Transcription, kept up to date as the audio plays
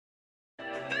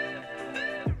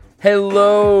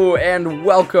Hello and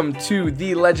welcome to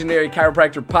the Legendary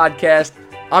Chiropractor Podcast.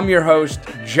 I'm your host,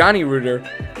 Johnny Reuter,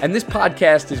 and this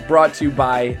podcast is brought to you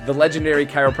by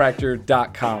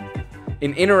thelegendarychiropractor.com,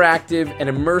 an interactive and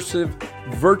immersive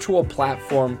virtual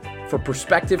platform for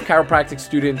prospective chiropractic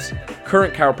students,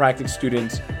 current chiropractic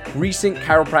students, recent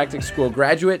chiropractic school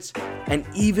graduates, and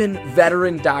even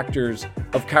veteran doctors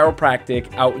of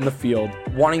chiropractic out in the field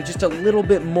wanting just a little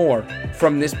bit more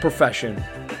from this profession.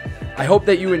 I hope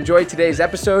that you enjoyed today's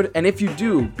episode, and if you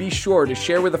do, be sure to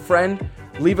share with a friend,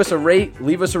 leave us a rate,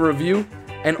 leave us a review,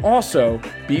 and also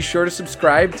be sure to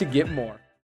subscribe to get more.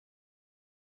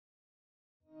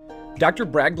 Dr.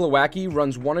 Brad Glowacki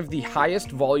runs one of the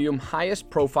highest volume, highest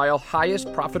profile, highest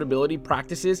profitability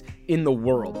practices in the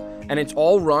world, and it's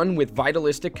all run with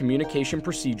vitalistic communication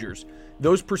procedures.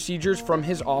 Those procedures from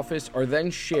his office are then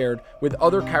shared with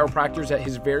other chiropractors at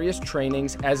his various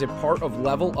trainings as a part of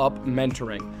Level Up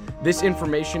Mentoring. This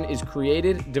information is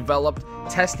created, developed,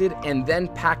 tested, and then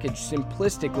packaged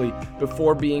simplistically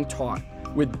before being taught.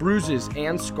 With bruises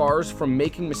and scars from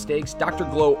making mistakes, Dr.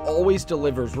 Glow always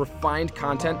delivers refined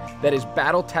content that is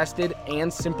battle-tested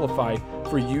and simplified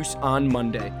for use on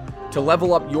Monday. To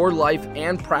level up your life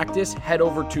and practice, head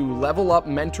over to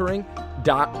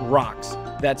levelupmentoring.rocks.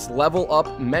 That's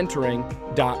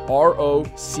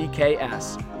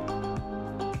levelupmentoring.rocks.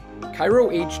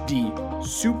 Chiro HD,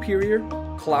 superior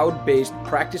cloud-based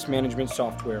practice management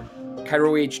software.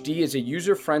 Chiro HD is a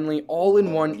user-friendly,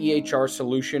 all-in-one EHR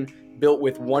solution built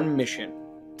with one mission: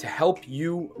 to help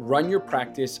you run your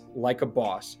practice like a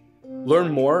boss.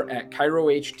 Learn more at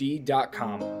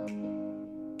chirohd.com.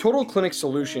 Total Clinic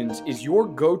Solutions is your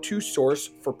go-to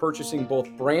source for purchasing both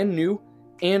brand new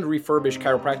and refurbished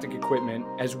chiropractic equipment,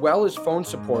 as well as phone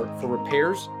support for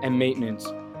repairs and maintenance.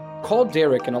 Call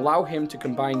Derek and allow him to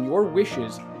combine your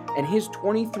wishes and his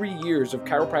 23 years of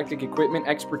chiropractic equipment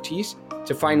expertise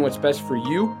to find what's best for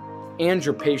you and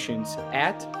your patients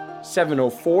at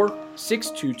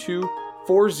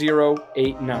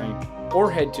 704-622-4089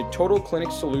 or head to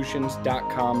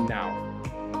TotalClinicSolutions.com now.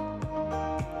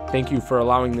 Thank you for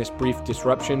allowing this brief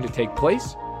disruption to take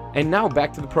place. And now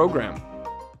back to the program.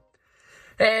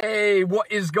 Hey, what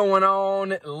is going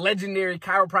on, legendary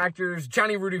chiropractors?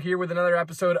 Johnny Reuter here with another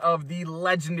episode of the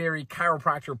Legendary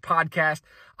Chiropractor Podcast.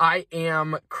 I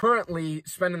am currently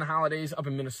spending the holidays up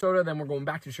in Minnesota, then we're going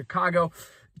back to Chicago,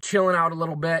 chilling out a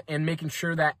little bit and making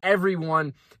sure that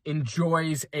everyone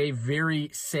enjoys a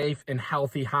very safe and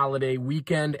healthy holiday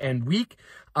weekend and week,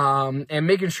 and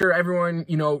making sure everyone,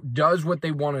 does what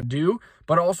they want to do,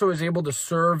 but also is able to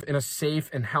serve in a safe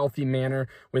and healthy manner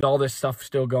with all this stuff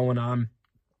still going on.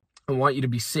 I want you to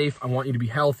be safe. I want you to be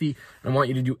healthy. And I want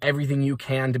you to do everything you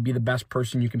can to be the best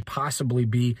person you can possibly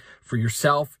be for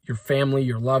yourself, your family,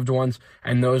 your loved ones,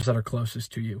 and those that are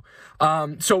closest to you.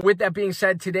 So with that being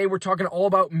said, today we're talking all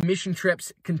about mission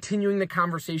trips, continuing the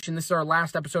conversation. This is our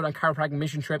last episode on chiropractic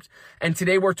mission trips. And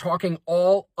today we're talking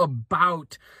all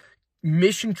about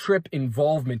mission trip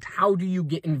involvement. How do you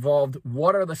get involved?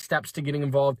 What are the steps to getting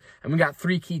involved? And we got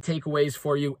 3 key takeaways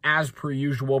for you as per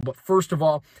usual. But first of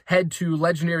all, head to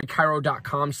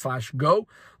legendarychiro.com/go,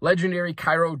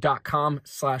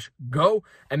 legendarychiro.com/go,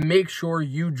 and make sure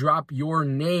you drop your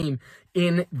name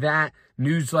in that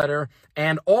newsletter.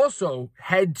 And also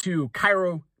head to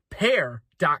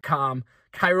chiropair.com,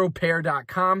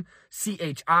 chiropair.com,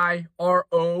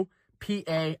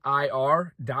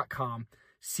 chiropair.com.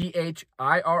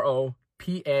 chiropair.com.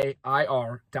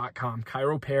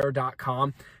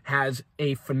 Chiropair.com has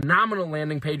a phenomenal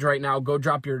landing page right now. Go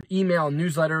drop your email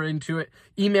into it.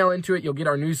 You'll get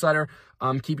our newsletter.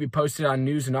 Keep you posted on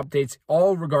news and updates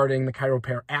all regarding the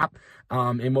Chiropair app,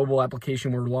 a mobile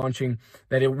application we're launching,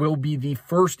 that it will be the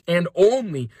first and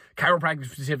only chiropractic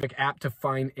specific app to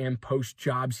find and post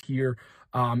jobs here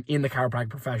in the chiropractic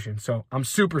profession. So I'm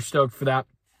super stoked for that,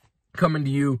 coming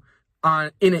to you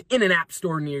in an app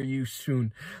store near you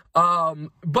soon.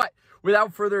 But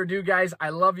without further ado, guys, I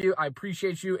love you. I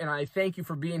appreciate you. And I thank you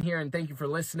for being here and thank you for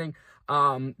listening.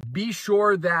 Be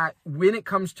sure that when it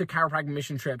comes to chiropractic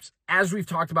mission trips, as we've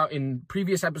talked about in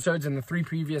previous episodes and the 3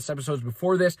 previous episodes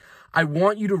before this, I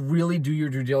want you to really do your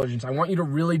due diligence. I want you to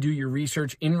really do your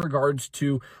research in regards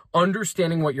to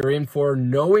understanding what you're in for,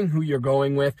 knowing who you're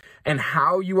going with, and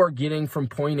how you are getting from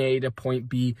point A to point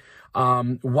B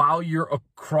while you're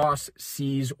across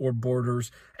seas or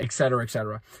borders, et cetera, et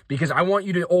cetera. Because I want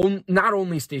you to not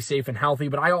only stay safe and healthy,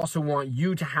 but I also want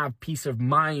you to have peace of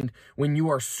mind when you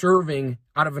are serving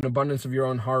out of an abundance of your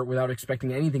own heart without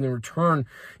expecting anything in return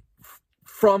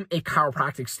from a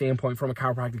chiropractic standpoint, from a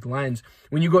chiropractic lens.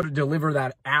 When you go to deliver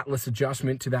that Atlas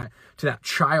adjustment to that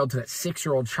child, to that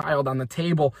 6-year-old child on the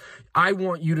table, I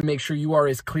want you to make sure you are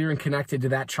as clear and connected to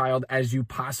that child as you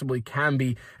possibly can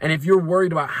be. And if you're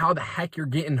worried about how the heck you're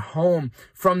getting home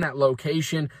from that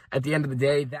location, at the end of the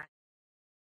day,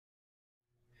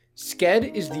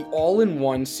 Sked is the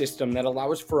all-in-one system that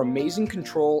allows for amazing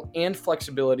control and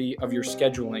flexibility of your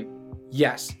scheduling.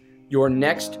 Yes, your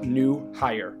next new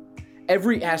hire.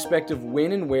 Every aspect of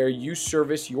when and where you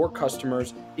service your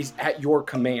customers is at your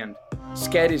command.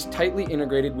 Sked is tightly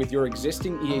integrated with your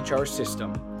existing EHR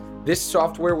system. This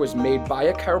software was made by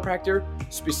a chiropractor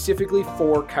specifically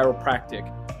for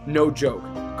chiropractic. No joke.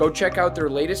 Go check out their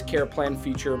latest care plan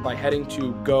feature by heading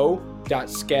to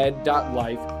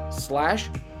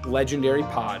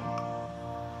go.sked.life/legendarypod.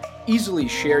 Easily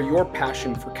share your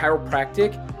passion for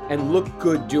chiropractic and look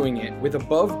good doing it with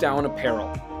Above Down Apparel,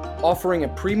 offering a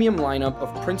premium lineup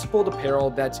of principled apparel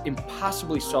that's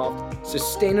impossibly soft,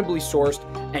 sustainably sourced,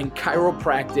 and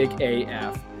chiropractic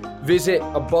AF. Visit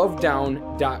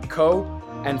abovedown.co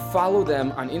and follow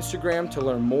them on Instagram to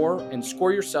learn more and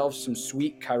score yourself some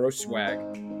sweet chiro swag.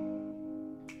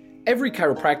 Every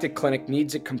chiropractic clinic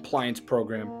needs a compliance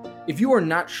program. If you are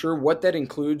not sure what that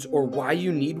includes or why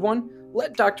you need one,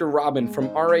 let Dr. Robin from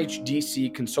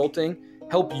RHDC Consulting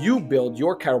help you build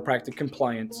your chiropractic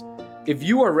compliance. If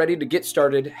you are ready to get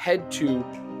started, head to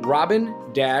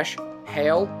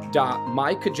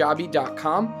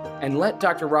robin-hale.mykajabi.com and let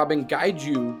Dr. Robin guide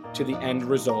you to the end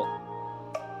result.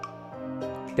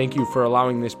 Thank you for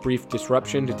allowing this brief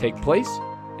disruption to take place.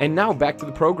 And now back to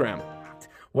the program.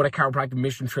 What a chiropractic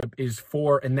mission trip is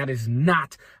for, and that is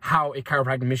not how a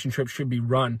chiropractic mission trip should be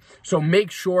run. So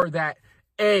make sure that,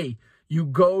 A, you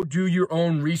go do your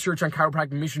own research on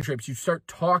chiropractic mission trips. You start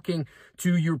talking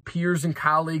to your peers and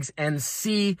colleagues, and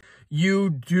C, you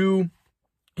do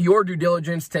your due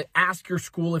diligence to ask your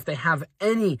school if they have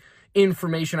any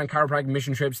information on chiropractic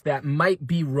mission trips that might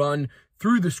be run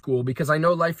through the school, because I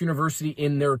know Life University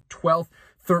in their 12th,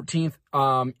 13th,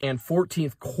 and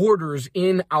 14th quarters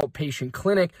in outpatient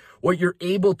clinic, what you're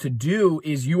able to do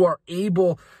is you are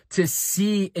able to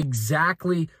see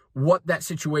exactly what that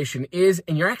situation is,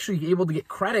 and you're actually able to get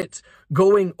credits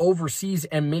going overseas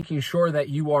and making sure that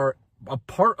you are a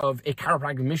part of a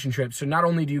chiropractic mission trip. So not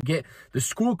only do you get the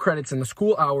school credits and the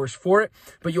school hours for it,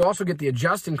 but you also get the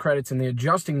adjusting credits and the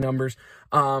adjusting numbers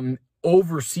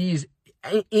overseas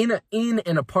in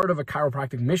and a part of a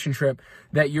chiropractic mission trip,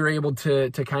 that you're able to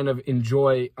kind of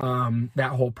enjoy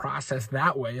that whole process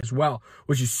that way as well,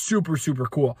 which is super, super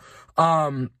cool.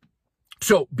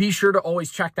 So be sure to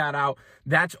always check that out.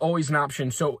 That's always an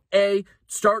option. So A,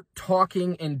 start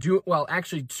talking and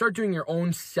start doing your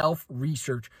own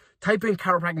self-research. Type in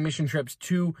chiropractic mission trips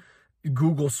to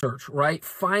Google search, right?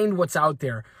 Find what's out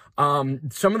there.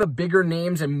 Some of the bigger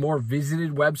names and more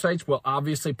visited websites will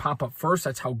obviously pop up first.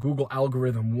 That's how Google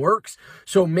algorithm works.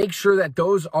 So make sure that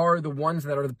those are the ones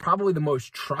that are probably the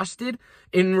most trusted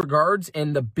in regards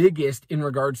and the biggest in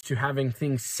regards to having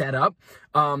things set up.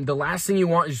 The last thing you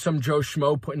want is some Joe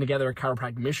Schmo putting together a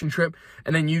chiropractic mission trip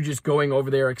and then you just going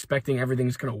over there expecting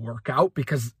everything's going to work out,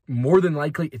 because more than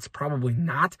likely it's probably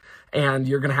not, and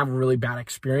you're going to have a really bad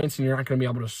experience and you're not going to be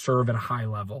able to serve at a high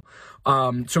level.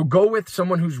 So go with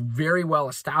someone who's very well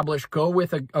established. Go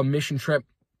with a mission trip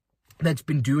that's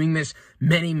been doing this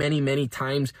many, many, many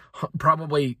times,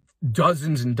 probably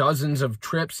dozens and dozens of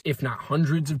trips, if not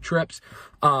hundreds of trips,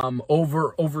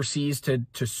 overseas to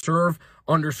serve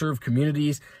underserved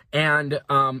communities. And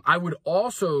I would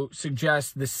also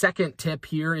suggest the second tip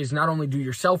here is not only do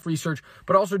your self-research,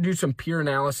 but also do some peer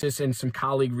analysis and some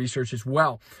colleague research as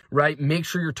well, right? Make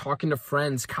sure you're talking to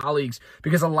friends, colleagues,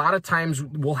 because a lot of times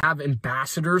we'll have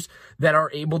ambassadors that are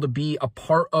able to be a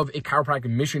part of a chiropractic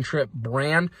mission trip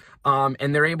brand,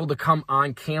 and they're able to come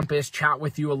on campus, chat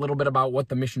with you a little bit about what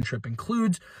the mission trip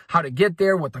includes, how to get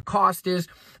there, what the cost is,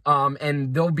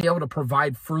 and they'll be able to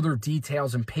provide further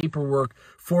details and paperwork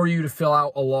for you to fill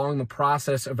out along the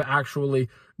process of actually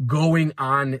going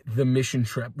on the mission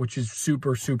trip, which is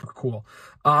super, super cool.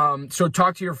 So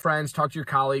talk to your friends, talk to your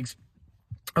colleagues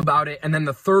about it. And then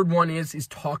the third one is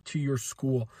talk to your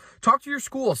school. Talk to your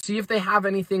school. See if they have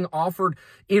anything offered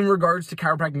in regards to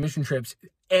chiropractic mission trips.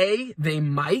 They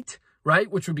might, right?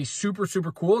 Which would be super,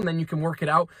 super cool. And then you can work it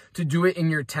out to do it in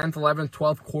your 10th, 11th,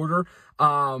 12th quarter.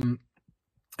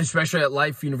 Especially at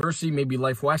Life University, maybe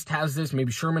Life West has this,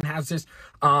 maybe Sherman has this.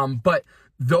 But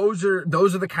those are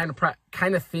the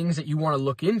kind of things that you want to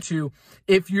look into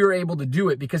if you're able to do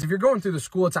it. Because if you're going through the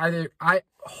school, it's either I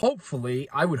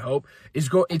would hope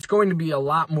it's going to be a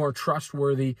lot more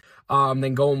trustworthy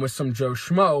than going with some Joe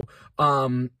Schmo.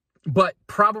 but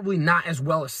probably not as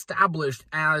well established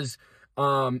as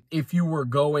if you were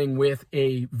going with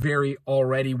a very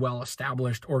already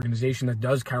well-established organization that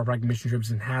does chiropractic mission trips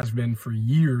and has been for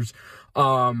years.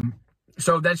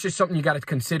 So that's just something you got to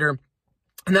consider.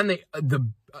 And then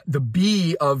the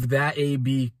B of that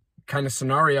A-B kind of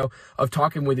scenario of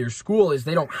talking with your school is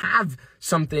they don't have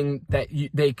something that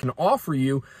they can offer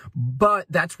you, but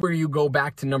that's where you go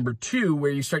back to number 2,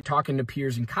 where you start talking to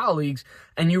peers and colleagues,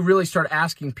 and you really start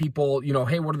asking people,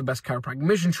 hey, what are the best chiropractic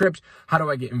mission trips? How do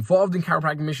I get involved in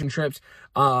chiropractic mission trips?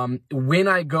 When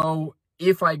I go,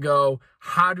 if I go,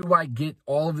 how do I get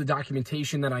all of the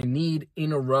documentation that I need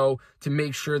in a row to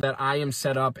make sure that I am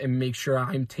set up and make sure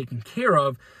I'm taken care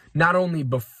of, not only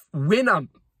when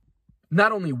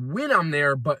I'm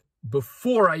there, but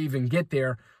before I even get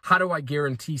there? How do I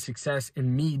guarantee success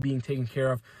and me being taken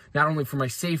care of, not only for my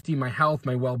safety, my health,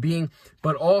 my well-being,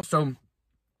 but also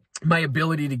my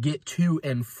ability to get to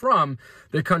and from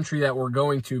the country that we're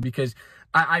going to? Because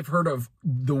I've heard of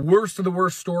the worst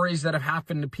stories that have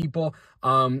happened to people.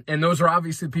 And those are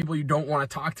obviously the people you don't want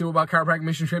to talk to about chiropractic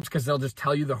mission trips, because they'll just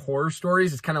tell you the horror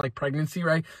stories. It's kind of like pregnancy,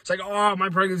 right? It's like, oh, my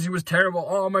pregnancy was terrible.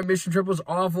 Oh, my mission trip was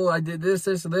awful. I did this,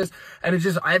 and this. And it's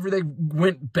just everything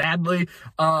went badly.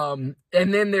 And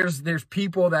then there's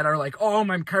people that are like, oh,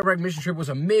 my chiropractic mission trip was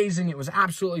amazing. It was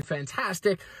absolutely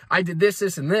fantastic. I did this,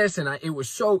 and this, and it was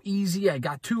so easy. I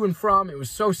got to and from. It was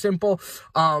so simple.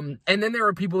 And then there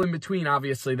are people in between,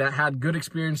 obviously, that had good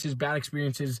experiences, bad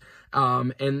experiences,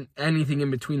 and anything in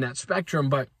between that spectrum.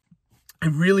 But I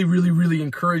really, really, really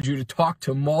encourage you to talk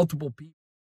to multiple people.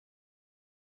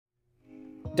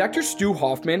 Dr. Stu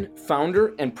Hoffman,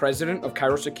 founder and president of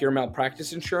ChiroSecure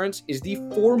Malpractice Insurance, is the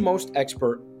foremost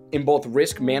expert in both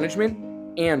risk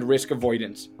management and risk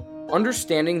avoidance.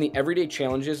 Understanding the everyday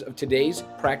challenges of today's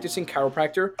practicing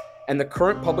chiropractor and the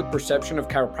current public perception of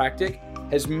chiropractic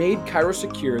has made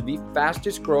ChiroSecure the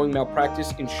fastest growing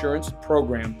malpractice insurance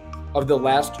program of the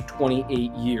last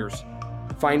 28 years.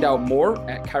 Find out more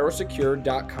at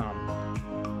chirosecure.com.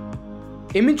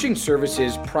 Imaging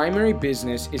Services' primary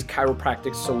business is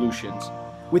chiropractic solutions.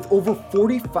 With over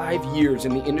 45 years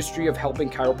in the industry of helping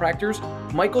chiropractors,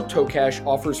 Michael Tokash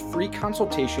offers free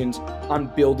consultations on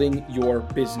building your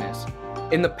business.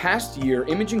 In the past year,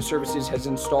 Imaging Services has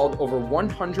installed over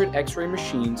 100 X-ray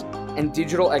machines and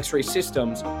digital X-ray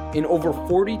systems in over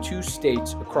 42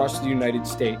 states across the United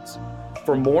States.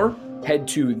 For more, head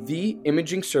to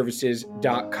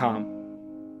theimagingservices.com.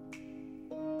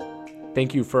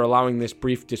 Thank you for allowing this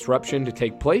brief disruption to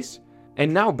take place.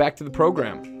 And now back to the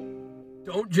program.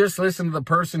 Don't just listen to the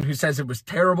person who says it was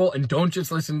terrible, and don't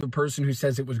just listen to the person who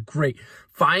says it was great.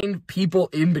 Find people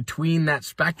in between that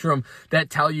spectrum that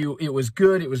tell you it was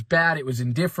good, it was bad, it was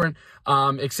indifferent,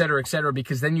 et cetera,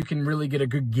 because then you can really get a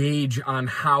good gauge on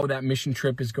how that mission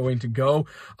trip is going to go.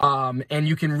 And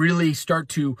you can really start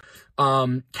to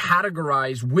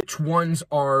categorize which ones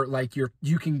are like you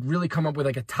can really come up with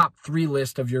like a top 3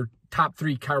 list of your top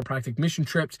 3 chiropractic mission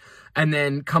trips, and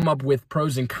then come up with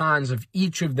pros and cons of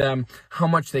each of them, how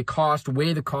much they cost,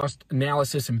 weigh the cost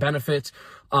analysis and benefits,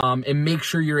 and make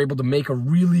sure you're able to make a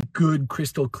really good,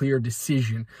 crystal clear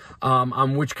decision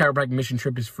on which chiropractic mission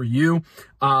trip is for you.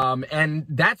 And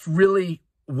that's really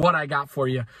what I got for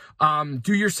you.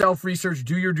 Do your self-research,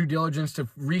 do your due diligence to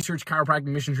research chiropractic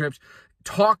mission trips.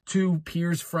 Talk to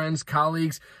peers, friends,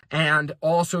 colleagues, and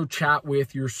also chat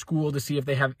with your school to see if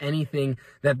they have anything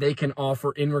that they can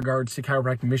offer in regards to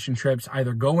chiropractic mission trips,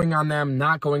 either going on them,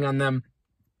 not going on them,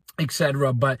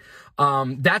 etc. But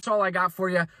that's all I got for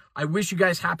you. I wish you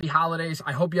guys happy holidays.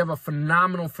 I hope you have a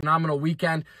phenomenal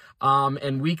weekend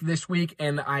and week this week.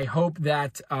 And I hope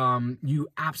that you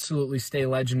absolutely stay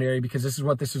legendary, because this is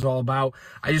what this is all about.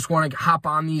 I just want to hop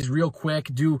on these real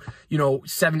quick, do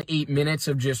 7-8 minutes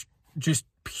of just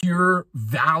pure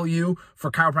value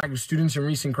for chiropractic students and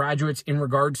recent graduates in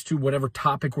regards to whatever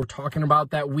topic we're talking about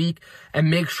that week, and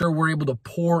make sure we're able to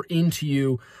pour into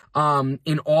you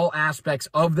in all aspects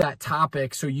of that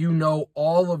topic, so you know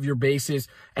all of your bases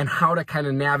and how to kind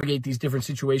of navigate these different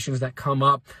situations that come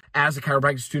up as a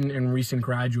chiropractic student and recent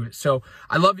graduate. So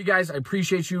I love you guys. I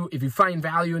appreciate you. If you find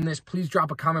value in this, please drop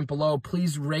a comment below.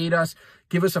 Please rate us.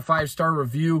 Give us a 5-star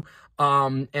review.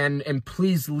 And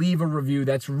please leave a review.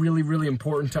 That's really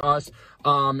important to us,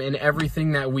 and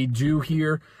everything that we do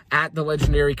here at the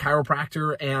Legendary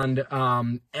Chiropractor. And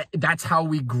that's how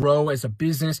we grow as a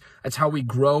business. That's how we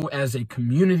grow as a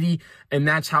community. And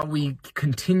that's how we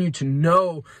continue to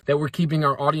know that we're keeping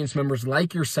our audience members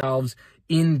like yourselves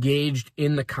engaged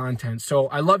in the content. So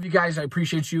I love you guys. I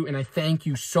appreciate you. And I thank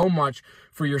you so much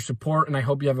for your support. And I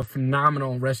hope you have a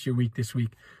phenomenal rest of your week this week.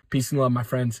 Peace and love, my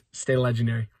friends. Stay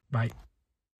legendary. Bye.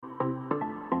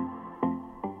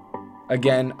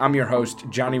 Again, I'm your host,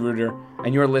 Johnny Reuter,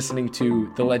 and you're listening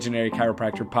to the Legendary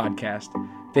Chiropractor Podcast.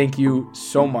 Thank you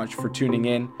so much for tuning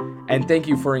in, and thank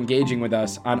you for engaging with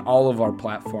us on all of our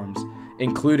platforms,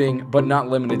 including, but not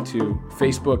limited to,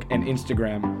 Facebook and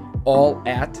Instagram, all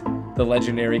at The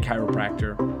Legendary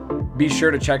Chiropractor. Be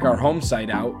sure to check our home site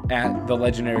out at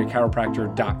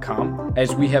thelegendarychiropractor.com,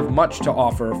 as we have much to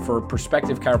offer for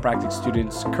prospective chiropractic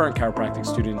students, current chiropractic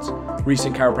students,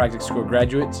 recent chiropractic school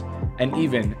graduates, and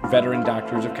even veteran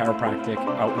doctors of chiropractic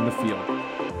out in the field.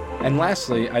 And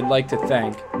lastly, I'd like to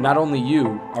thank not only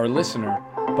you, our listener,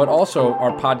 but also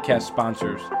our podcast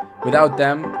sponsors. Without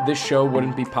them, this show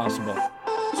wouldn't be possible.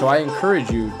 So I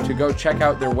encourage you to go check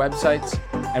out their websites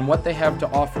and what they have to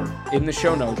offer in the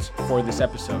show notes for this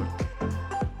episode.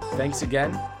 Thanks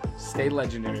again. Stay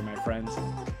legendary, my friends.